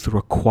also go through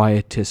a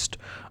quietist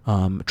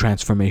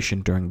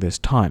transformation during this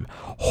time,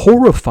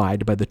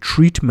 horrified by the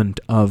treatment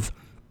of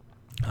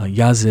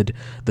Yazid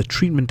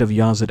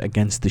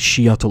against the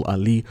Shiatul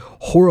Ali,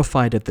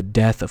 horrified at the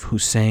death of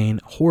Hussein,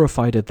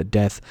 horrified at the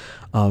death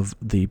of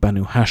the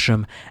Banu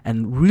Hashim,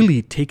 and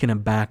really taken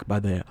aback by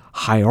the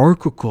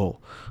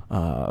hierarchical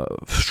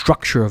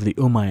structure of the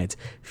Umayyads,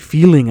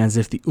 feeling as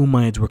if the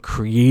Umayyads were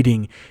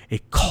creating a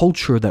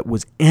culture that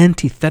was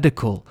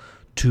antithetical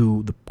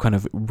to the kind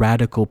of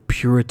radical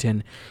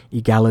Puritan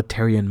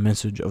egalitarian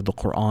message of the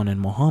Quran and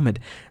Muhammad.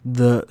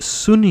 The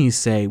Sunnis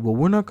say, well,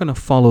 we're not going to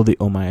follow the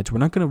Umayyads, we're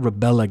not going to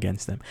rebel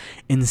against them.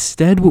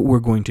 Instead, what we're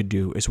going to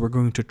do is we're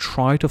going to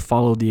try to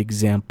follow the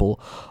example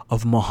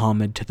of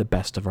Muhammad to the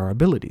best of our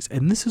abilities.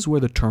 And this is where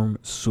the term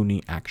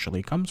Sunni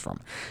actually comes from.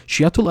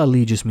 Shiatul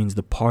Ali just means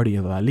the party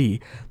of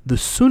Ali. The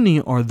Sunni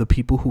are the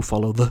people who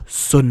follow the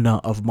Sunnah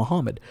of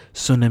Muhammad.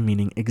 Sunnah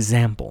meaning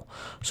example.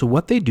 So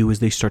what they do is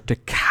they start to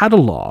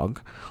catalog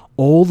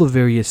all the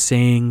various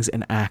sayings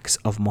and acts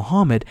of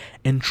Muhammad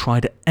and try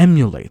to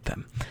emulate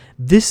them.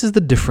 This is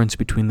the difference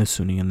between the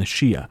Sunni and the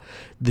Shia.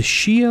 The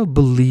Shia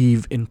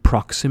believe in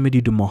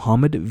proximity to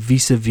Muhammad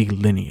vis-a-vis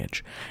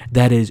lineage.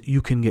 That is,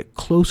 you can get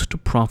close to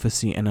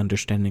prophecy and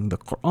understanding the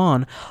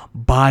Quran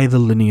by the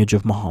lineage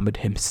of Muhammad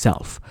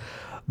himself.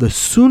 The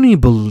Sunni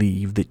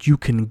believe that you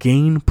can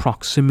gain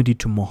proximity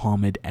to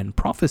Muhammad and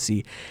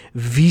prophecy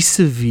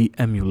vis-a-vis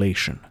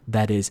emulation.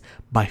 That is,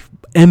 by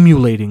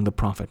emulating the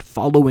Prophet,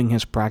 following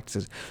his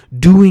practices,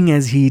 doing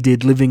as he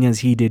did, living as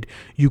he did,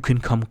 you can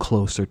come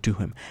closer to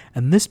him.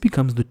 And this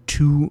becomes the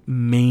two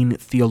main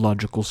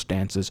theological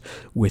stances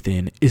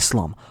within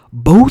Islam,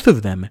 both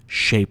of them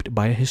shaped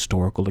by a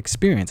historical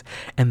experience,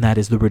 and that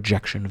is the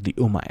rejection of the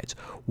Umayyads.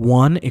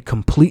 One, a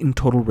complete and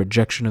total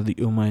rejection of the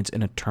Umayyads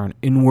and a turn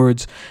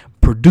inwards,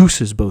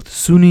 produces both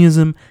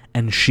Sunnism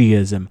and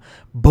Shiism.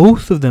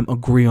 Both of them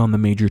agree on the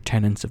major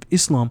tenets of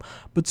Islam,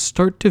 but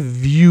start to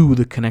view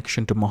the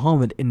connection to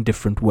Muhammad in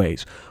different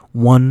ways.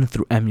 One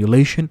through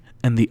emulation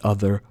and the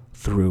other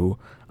through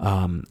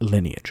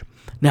lineage.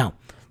 Now,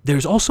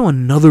 there's also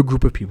another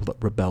group of people that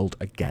rebelled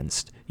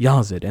against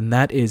Yazid, and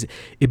that is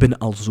Ibn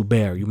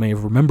al-Zubayr. You may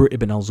remember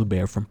Ibn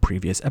al-Zubayr from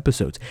previous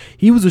episodes.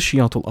 He was a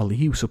Shiatul Ali,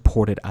 he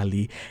supported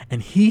Ali,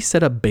 and he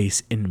set up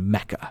base in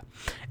Mecca.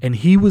 And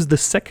he was the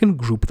second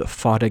group that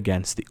fought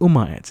against the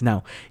Umayyads.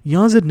 Now,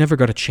 Yazid never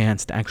got a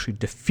chance to actually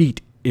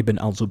defeat Ibn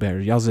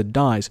al-Zubayr. Yazid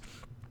dies,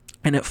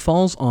 and it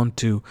falls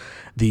onto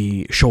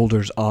the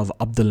shoulders of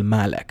Abdul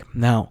Malik.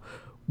 Now,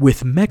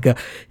 with Mecca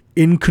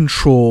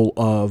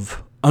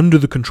under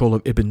the control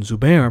of Ibn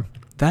Zubayr,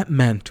 that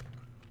meant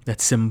that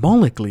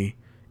symbolically,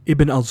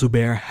 Ibn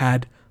al-Zubayr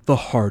had the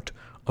heart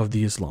of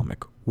the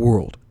Islamic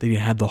world. They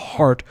had the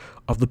heart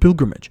of the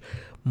pilgrimage.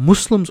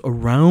 Muslims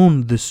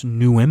around this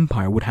new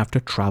empire would have to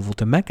travel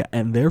to Mecca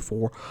and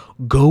therefore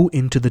go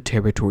into the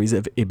territories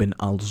of Ibn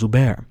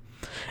al-Zubayr.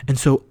 And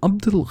so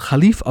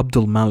Khalif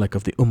Abdul Malik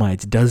of the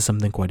Umayyads does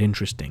something quite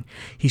interesting.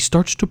 He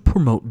starts to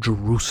promote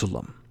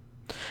Jerusalem.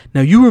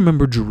 Now, you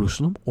remember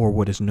Jerusalem, or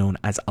what is known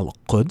as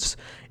Al-Quds,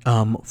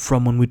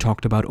 from when we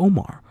talked about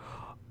Omar.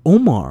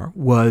 Omar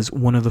was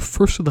one of the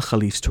first of the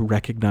caliphs to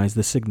recognize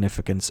the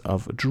significance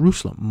of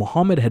Jerusalem.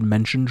 Muhammad had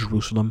mentioned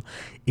Jerusalem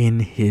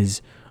in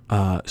his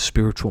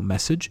spiritual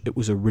message. It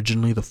was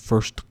originally the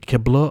first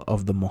Qibla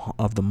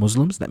of the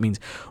Muslims. That means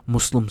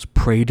Muslims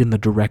prayed in the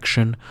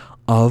direction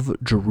of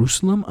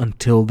Jerusalem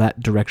until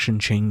that direction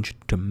changed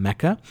to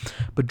Mecca.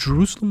 But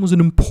Jerusalem was an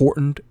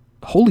important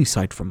holy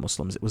site for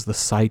Muslims. It was the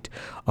site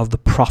of the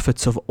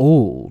prophets of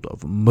old,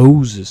 of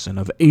Moses and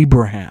of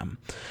Abraham.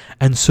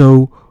 And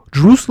so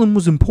Jerusalem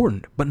was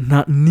important, but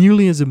not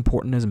nearly as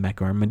important as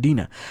Mecca or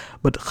Medina.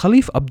 But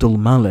Khalif Abdul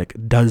Malik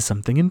does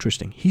something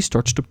interesting. He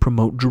starts to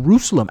promote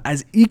Jerusalem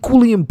as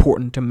equally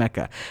important to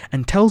Mecca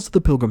and tells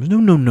the pilgrims,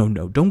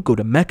 no, don't go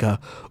to Mecca,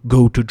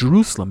 go to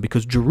Jerusalem,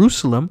 because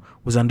Jerusalem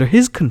was under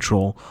his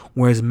control,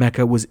 whereas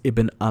Mecca was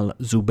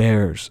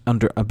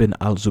under Ibn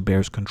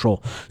al-Zubair's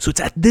control. So it's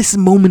at this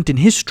moment in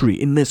history,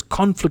 in this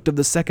conflict of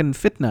the second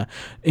fitna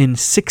in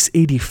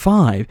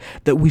 685,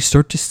 that we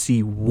start to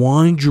see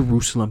why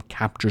Jerusalem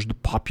captures the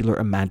popular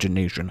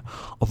imagination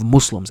of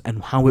Muslims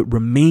and how it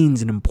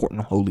remains an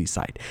important holy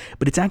site.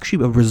 But it's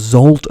actually a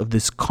result of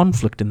this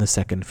conflict in the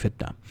second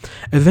fitna.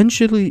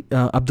 Eventually,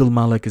 Abdul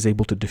Malik is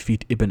able to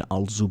defeat Ibn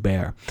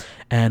al-Zubair,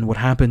 and what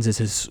happens is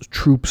his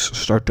troops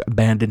start to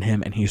abandon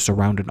him, and he's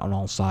surrounded on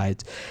all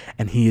sides,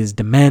 and he is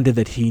demanded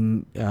that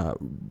he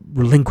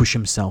relinquish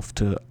himself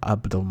to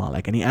Abdul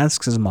Malik. And he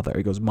asks his mother,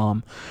 he goes,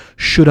 "Mom,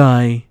 should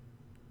I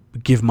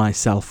give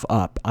myself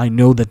up? I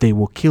know that they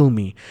will kill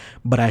me,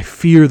 but I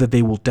fear that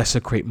they will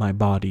desecrate my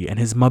body." And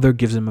his mother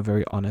gives him a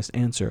very honest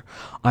answer.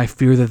 "I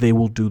fear that they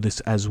will do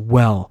this as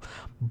well,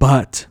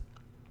 but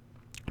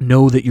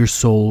know that your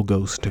soul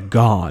goes to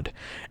God."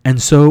 And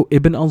so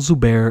Ibn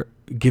al-Zubair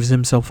gives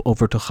himself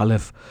over to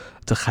Khalif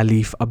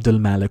Abdul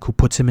Malik, who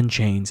puts him in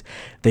chains.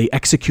 They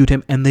execute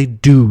him, and they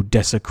do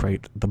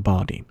desecrate the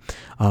body.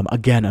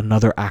 Again,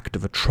 another act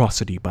of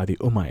atrocity by the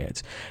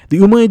Umayyads. The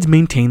Umayyads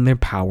maintain their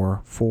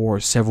power for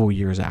several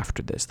years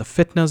after this. The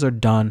fitnas are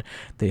done.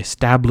 They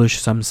establish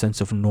some sense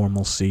of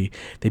normalcy.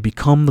 They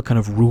become the kind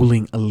of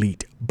ruling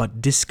elite,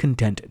 but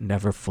discontent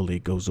never fully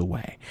goes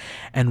away.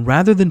 And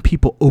rather than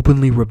people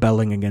openly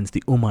rebelling against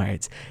the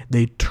Umayyads,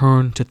 they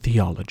turn to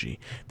theology.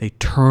 They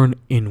turn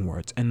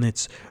inwards. And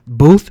it's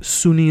both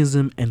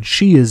Sunnism and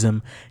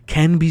Shiism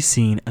can be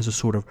seen as a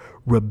sort of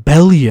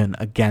rebellion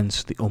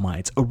against the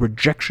Umayyads, a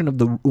rejection of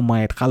the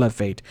Umayyad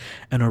Caliphate,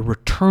 and a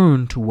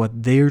return to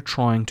what they're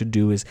trying to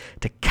do is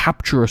to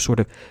capture a sort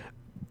of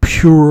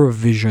pure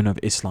vision of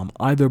Islam,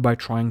 either by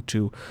trying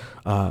to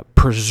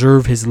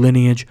preserve his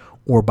lineage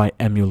or by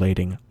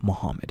emulating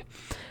Muhammad.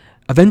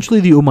 Eventually,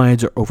 the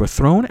Umayyads are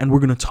overthrown, and we're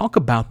going to talk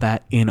about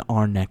that in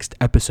our next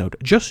episode.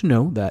 Just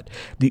know that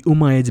the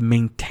Umayyads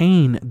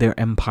maintain their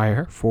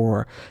empire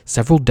for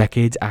several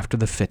decades after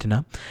the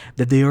fitna,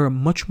 that they are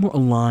much more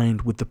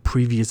aligned with the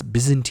previous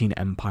Byzantine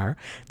Empire.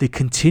 They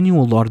continue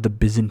a lot of the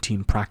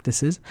Byzantine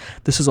practices.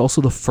 This is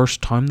also the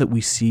first time that we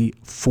see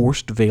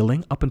forced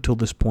veiling. Up until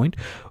this point,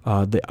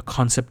 the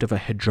concept of a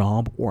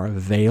hijab or a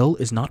veil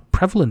is not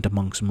prevalent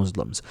amongst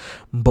Muslims,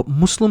 but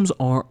Muslims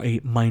are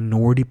a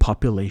minority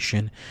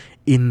population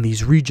in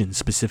these regions,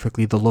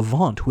 specifically the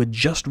Levant, who had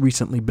just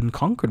recently been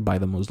conquered by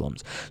the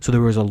Muslims. So there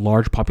was a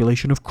large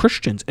population of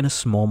Christians and a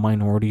small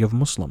minority of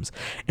Muslims.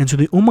 And so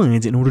the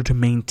Umayyads, in order to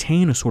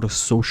maintain a sort of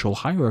social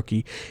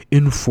hierarchy,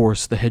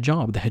 enforced the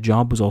hijab. The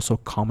hijab was also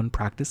common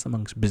practice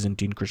amongst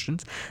Byzantine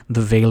Christians.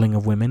 The veiling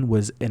of women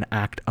was an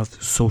act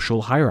of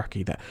social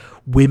hierarchy, that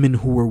women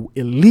who were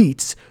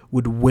elites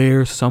would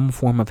wear some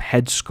form of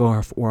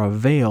headscarf or a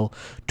veil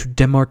to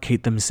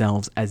demarcate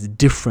themselves as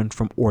different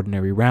from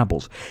ordinary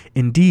rabbles.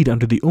 Indeed,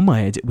 under the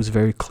Umayyads, it was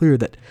very clear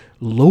that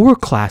lower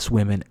class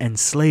women and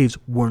slaves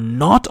were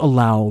not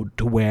allowed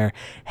to wear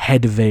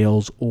head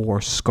veils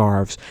or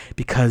scarves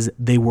because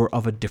they were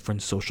of a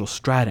different social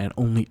strata, and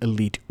only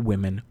elite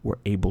women were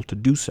able to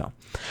do so.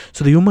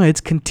 So the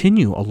Umayyads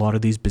continue a lot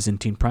of these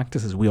Byzantine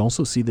practices. We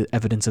also see the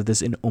evidence of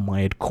this in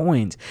Umayyad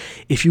coins.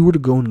 If you were to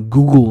go and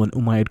Google an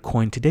Umayyad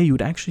coin today, you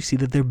would actually see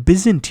that they're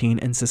Byzantine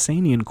and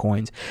Sasanian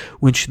coins,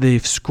 which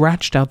they've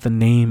scratched out the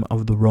name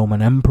of the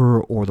Roman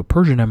emperor or the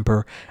Persian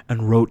emperor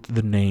and wrote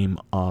the name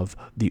of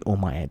the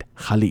Umayyad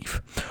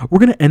Khalif. We're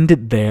going to end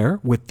it there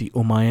with the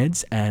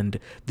Umayyads and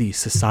the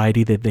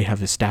society that they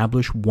have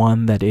established,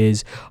 one that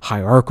is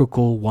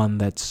hierarchical, one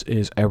that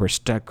is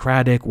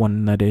aristocratic,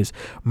 one that is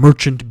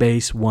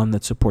merchant-based, one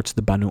that supports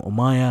the Banu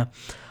Umayyah,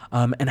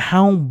 and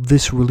how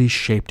this really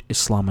shaped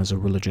Islam as a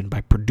religion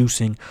by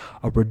producing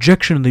a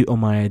rejection of the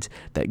Umayyads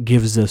that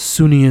gives us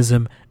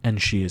Sunnism and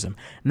Shiism.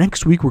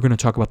 Next week, we're going to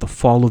talk about the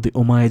fall of the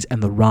Umayyads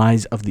and the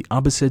rise of the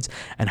Abbasids,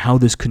 and how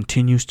this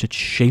continues to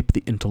shape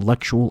the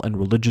intellectual and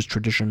religious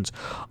traditions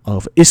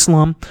of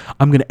Islam.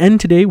 I'm going to end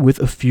today with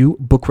a few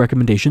book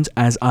recommendations,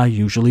 as I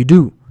usually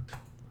do.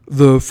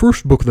 The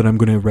first book that I'm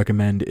going to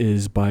recommend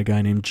is by a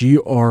guy named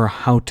G.R.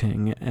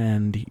 Houting,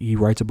 and he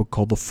writes a book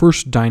called The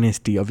First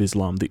Dynasty of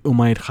Islam, the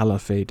Umayyad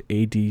Caliphate,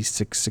 AD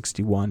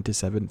 661 to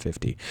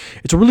 750.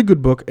 It's a really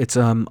good book. It's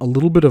a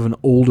little bit of an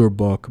older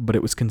book, but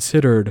it was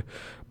considered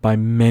by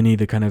many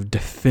the kind of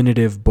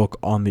definitive book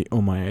on the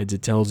Umayyads.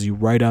 It tells you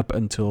right up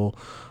until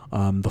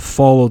the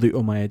fall of the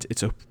Umayyads.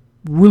 It's a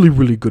really,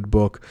 really good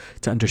book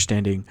to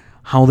understanding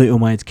how the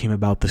Umayyads came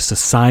about, the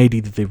society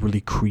that they really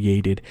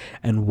created,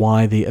 and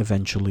why they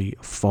eventually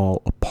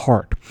fall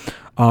apart.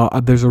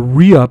 There's a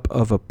re-up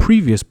of a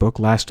previous book.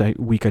 Last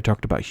week I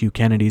talked about Hugh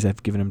Kennedy's.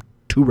 I've given him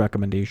 2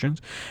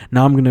 recommendations.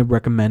 Now I'm going to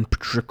recommend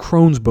Patricia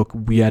Crone's book,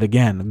 yet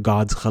again,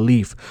 God's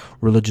Khalif,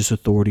 Religious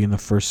Authority in the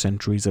First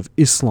Centuries of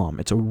Islam.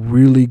 It's a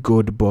really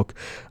good book.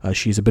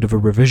 She's a bit of a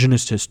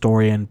revisionist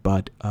historian,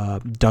 but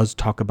does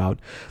talk about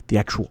the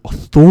actual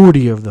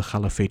authority of the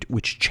caliphate,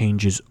 which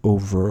changes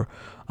over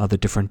the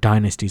different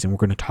dynasties, and we're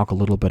going to talk a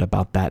little bit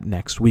about that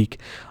next week.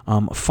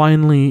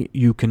 Finally,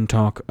 you can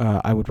talk,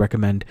 I would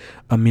recommend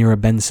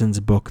Amira Benson's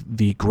book,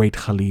 The Great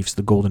Caliphs,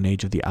 The Golden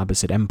Age of the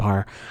Abbasid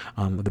Empire.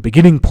 The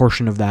beginning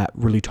portion of that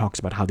really talks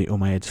about how the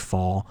Umayyads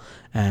fall,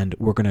 and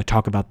we're going to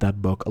talk about that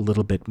book a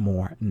little bit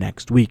more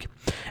next week.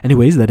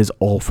 Anyways, that is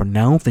all for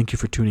now. Thank you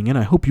for tuning in.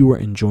 I hope you are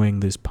enjoying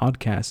this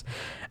podcast,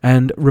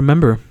 and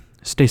remember,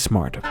 stay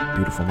smart,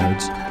 beautiful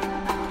nerds.